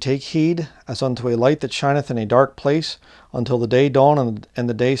well that ye take heed, as unto a light that shineth in a dark place, until the day dawn and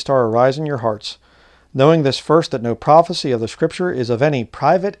the day star arise in your hearts. Knowing this first, that no prophecy of the Scripture is of any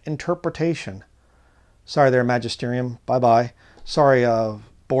private interpretation. Sorry there, Magisterium. Bye-bye. Sorry,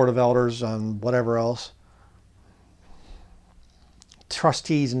 Board of Elders and whatever else.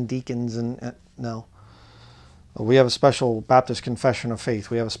 Trustees and deacons and no. We have a special Baptist Confession of Faith.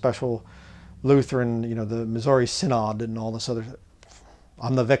 We have a special Lutheran, the Missouri Synod and all this other.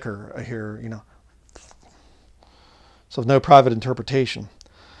 I'm the vicar here, So no private interpretation.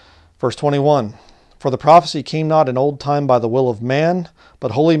 Verse 21. For the prophecy came not in old time by the will of man,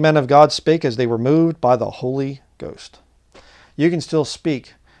 but holy men of God spake as they were moved by the Holy Ghost. You can still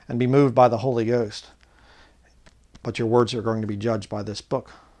speak and be moved by the Holy Ghost, but your words are going to be judged by this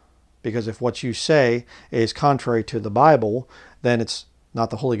book. Because if what you say is contrary to the Bible, then it's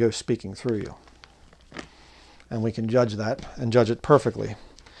not the Holy Ghost speaking through you. And we can judge that and judge it perfectly.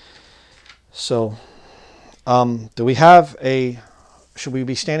 So, should we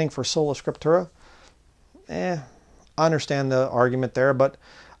be standing for Sola Scriptura? I understand the argument there, but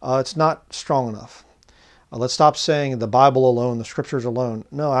it's not strong enough. Let's stop saying the Bible alone, the Scriptures alone.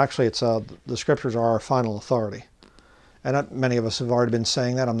 No, actually, it's the Scriptures are our final authority. And not many of us have already been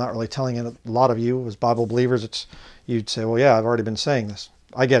saying that. I'm not really telling it. A lot of you, as Bible believers, you'd say, well, yeah, I've already been saying this.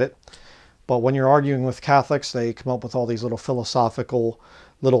 I get it. But when you're arguing with Catholics, they come up with all these little philosophical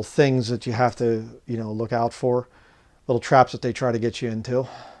little things that you have to, look out for. Little traps that they try to get you into.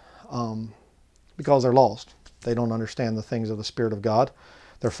 Because they're lost. They don't understand the things of the Spirit of God.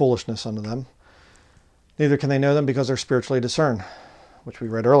 They're foolishness unto them. Neither can they know them because they're spiritually discerned, which we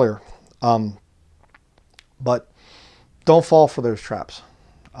read earlier. But don't fall for those traps.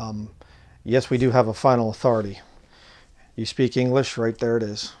 Yes, we do have a final authority. You speak English, right there it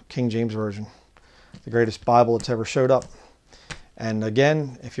is. King James Version. The greatest Bible that's ever showed up. And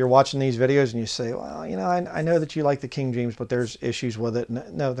again, if you're watching these videos and you say, well, I know that you like the King James, but there's issues with it.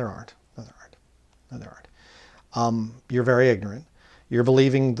 No, there aren't. No, there aren't. You're very ignorant. You're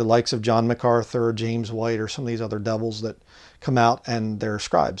believing the likes of John MacArthur or James White or some of these other devils that come out and they're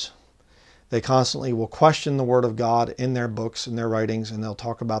scribes. They constantly will question the Word of God in their books and their writings, and they'll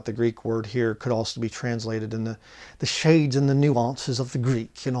talk about the Greek word here could also be translated in the shades and the nuances of the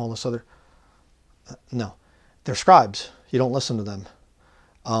Greek and all this other. No, they're scribes. You don't listen to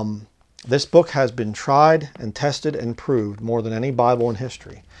them. This book has been tried and tested and proved more than any Bible in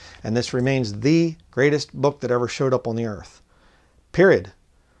history. And this remains the greatest book that ever showed up on the earth. Period.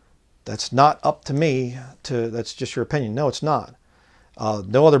 That's not up to me. That's just your opinion. No, it's not.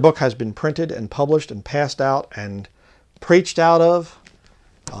 No other book has been printed and published and passed out and preached out of,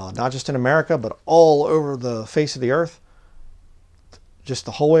 not just in America, but all over the face of the earth. Just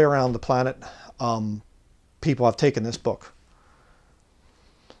the whole way around the planet, people have taken this book.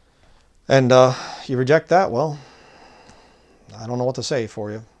 And you reject that, well, I don't know what to say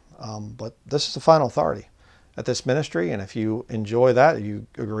for you. But this is the final authority at this ministry. And if you enjoy that, if you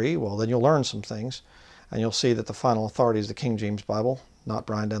agree, well, then you'll learn some things. And you'll see that the final authority is the King James Bible, not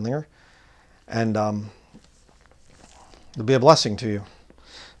Brian Denlinger. And it'll be a blessing to you.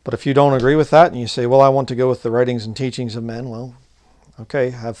 But if you don't agree with that and you say, well, I want to go with the writings and teachings of men, well, okay,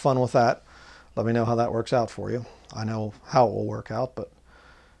 have fun with that. Let me know how that works out for you. I know how it will work out, but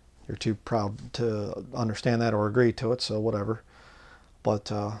you're too proud to understand that or agree to it, so whatever.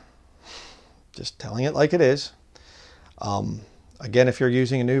 But just telling it like it is. Again, if you're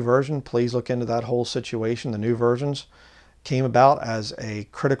using a new version, please look into that whole situation. The new versions, came about as a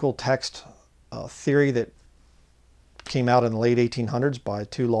critical text theory that came out in the late 1800s by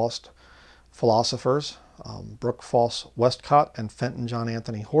two lost philosophers, Brooke Foss Westcott and Fenton John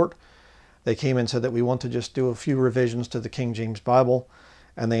Anthony Hort. They came and said that we want to just do a few revisions to the King James Bible,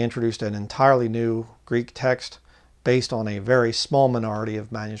 and they introduced an entirely new Greek text based on a very small minority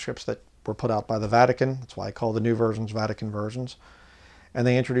of manuscripts that were put out by the Vatican. That's why I call the new versions Vatican versions. And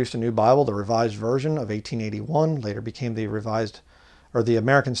they introduced a new Bible, the Revised Version of 1881, later became the Revised, or the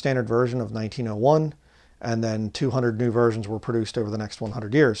American Standard Version of 1901, and then 200 new versions were produced over the next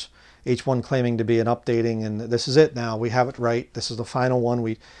 100 years, each one claiming to be an updating, and this is it now, we have it right, this is the final one.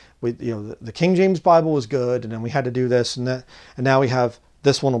 We the King James Bible was good, and then we had to do this and that, and now we have,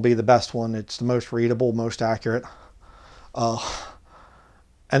 this one will be the best one, it's the most readable, most accurate.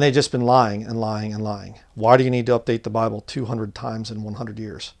 And they've just been lying and lying and lying. Why do you need to update the Bible 200 times in 100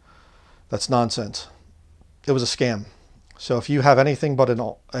 years? That's nonsense. It was a scam. So if you have anything but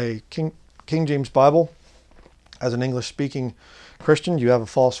a King James Bible, as an English-speaking Christian, you have a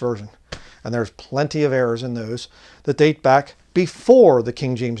false version. And there's plenty of errors in those that date back before the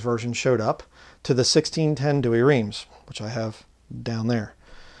King James Version showed up to the 1610 Douay-Rheims, which I have down there.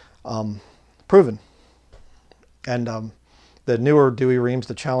 Proven. And the newer Douay-Rheims,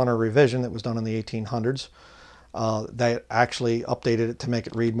 the Challoner revision that was done in the 1800s, they actually updated it to make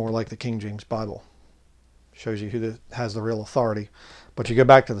it read more like the King James Bible. Shows you who has the real authority. But you go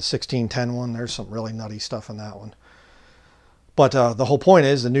back to the 1610 one, there's some really nutty stuff in that one. But the whole point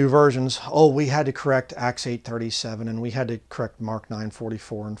is the new versions, oh, we had to correct Acts 8:37, and we had to correct Mark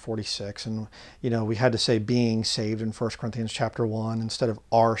 9:44 and 46, and we had to say being saved in 1 Corinthians chapter 1 instead of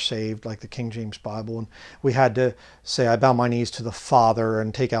are saved like the King James Bible, and we had to say I bow my knees to the Father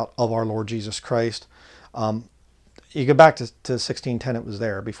and take out of our Lord Jesus Christ. You go back to 1610, it was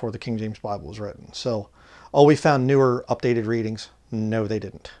there before the King James Bible was written. So, oh, we found newer updated readings. No, they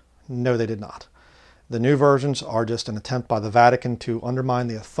didn't. No, they did not. The new versions are just an attempt by the Vatican to undermine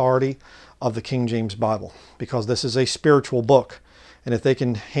the authority of the King James Bible, because this is a spiritual book. And if they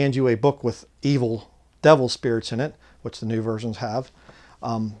can hand you a book with evil devil spirits in it, which the new versions have,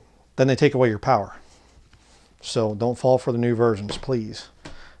 then they take away your power. So don't fall for the new versions, please.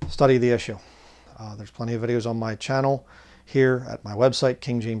 Study the issue. There's plenty of videos on my channel here at my website,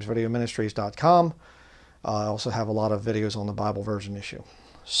 KingJamesVideoMinistries.com. I also have a lot of videos on the Bible version issue.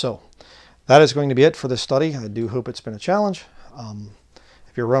 So that is going to be it for this study. I do hope it's been a challenge.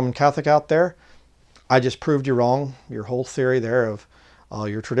 If you're a Roman Catholic out there, I just proved you wrong. Your whole theory there of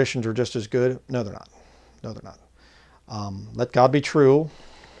your traditions are just as good. No, they're not. No, they're not. Let God be true,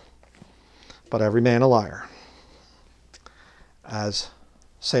 but every man a liar, as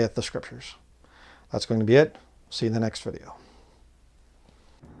saith the Scriptures. That's going to be it. See you in the next video.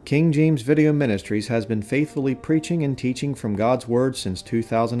 King James Video Ministries has been faithfully preaching and teaching from God's Word since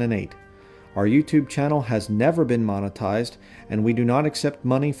 2008. Our YouTube channel has never been monetized, and we do not accept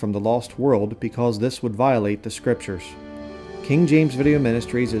money from the lost world because this would violate the Scriptures. King James Video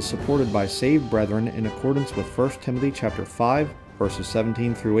Ministries is supported by saved brethren in accordance with 1 Timothy chapter 5, verses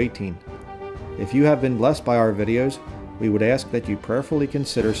 17 through 18. If you have been blessed by our videos, we would ask that you prayerfully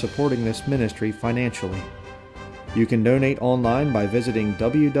consider supporting this ministry financially. You can donate online by visiting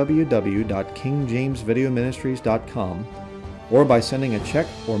www.KingJamesVideoMinistries.com or by sending a check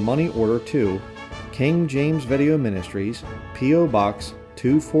or money order to King James Video Ministries, P.O. Box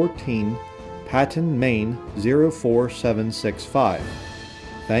 214, Patten, Maine 04765.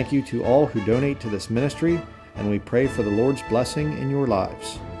 Thank you to all who donate to this ministry, and we pray for the Lord's blessing in your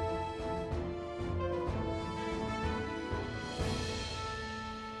lives.